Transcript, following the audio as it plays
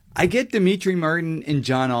I get Dimitri Martin and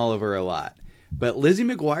John Oliver a lot, but Lizzie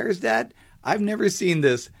McGuire's dad, I've never seen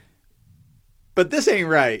this. But this ain't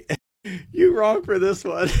right. You wrong for this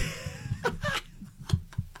one.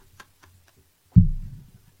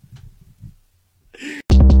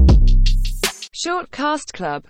 Short Cast Club